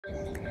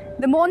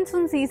The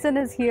monsoon season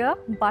is here,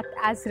 but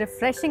as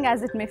refreshing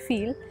as it may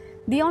feel,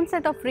 the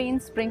onset of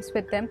rains brings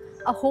with them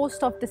a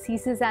host of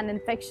diseases and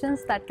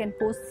infections that can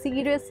pose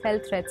serious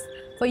health threats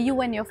for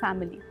you and your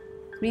family.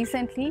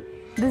 Recently,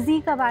 the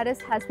Zika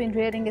virus has been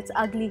rearing its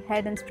ugly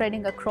head and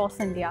spreading across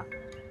India.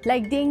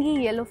 Like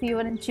dengue, yellow fever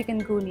and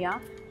chikungunya,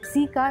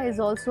 Zika is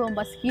also a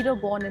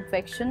mosquito-borne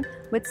infection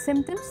with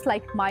symptoms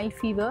like mild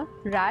fever,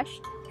 rash,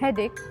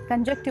 headache,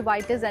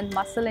 conjunctivitis and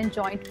muscle and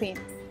joint pain.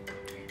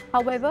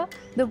 However,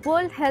 the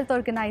World Health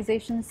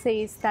Organization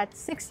says that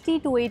 60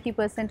 to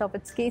 80% of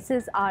its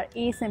cases are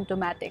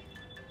asymptomatic.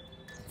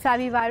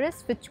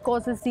 Favivirus, which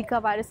causes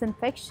Zika virus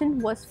infection,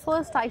 was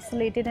first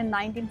isolated in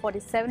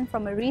 1947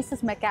 from a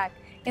rhesus macaque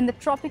in the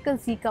tropical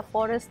Zika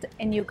forest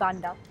in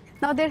Uganda.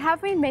 Now, there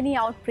have been many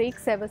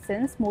outbreaks ever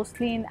since,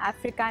 mostly in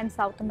Africa and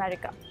South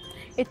America.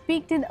 It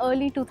peaked in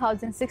early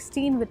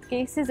 2016 with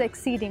cases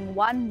exceeding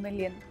 1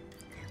 million.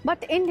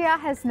 But India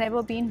has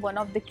never been one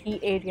of the key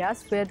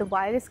areas where the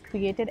virus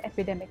created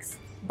epidemics.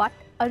 But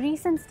a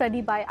recent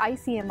study by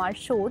ICMR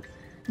showed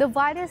the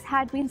virus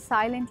had been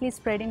silently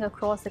spreading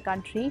across the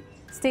country.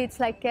 States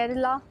like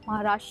Kerala,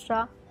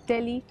 Maharashtra,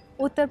 Delhi,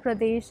 Uttar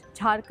Pradesh,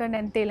 Jharkhand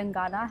and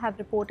Telangana have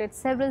reported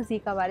several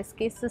Zika virus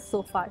cases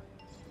so far.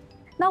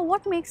 Now,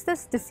 what makes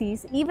this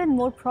disease even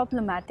more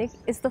problematic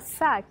is the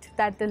fact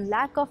that the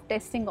lack of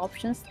testing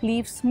options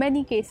leaves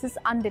many cases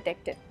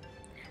undetected.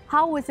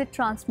 How is it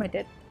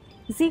transmitted?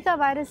 Zika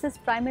virus is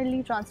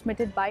primarily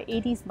transmitted by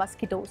Aedes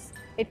mosquitoes.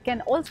 It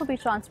can also be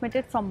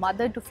transmitted from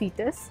mother to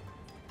fetus.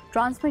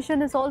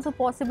 Transmission is also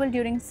possible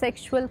during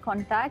sexual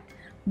contact,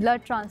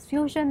 blood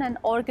transfusion and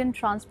organ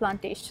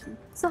transplantation.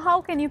 So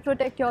how can you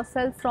protect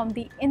yourself from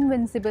the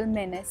invincible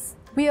menace?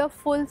 Wear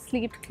full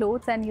sleeved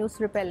clothes and use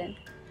repellent.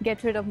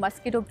 Get rid of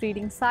mosquito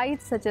breeding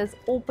sites such as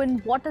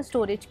open water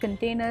storage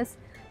containers,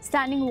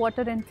 standing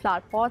water in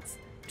flower pots,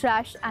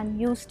 trash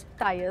and used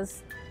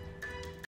tires.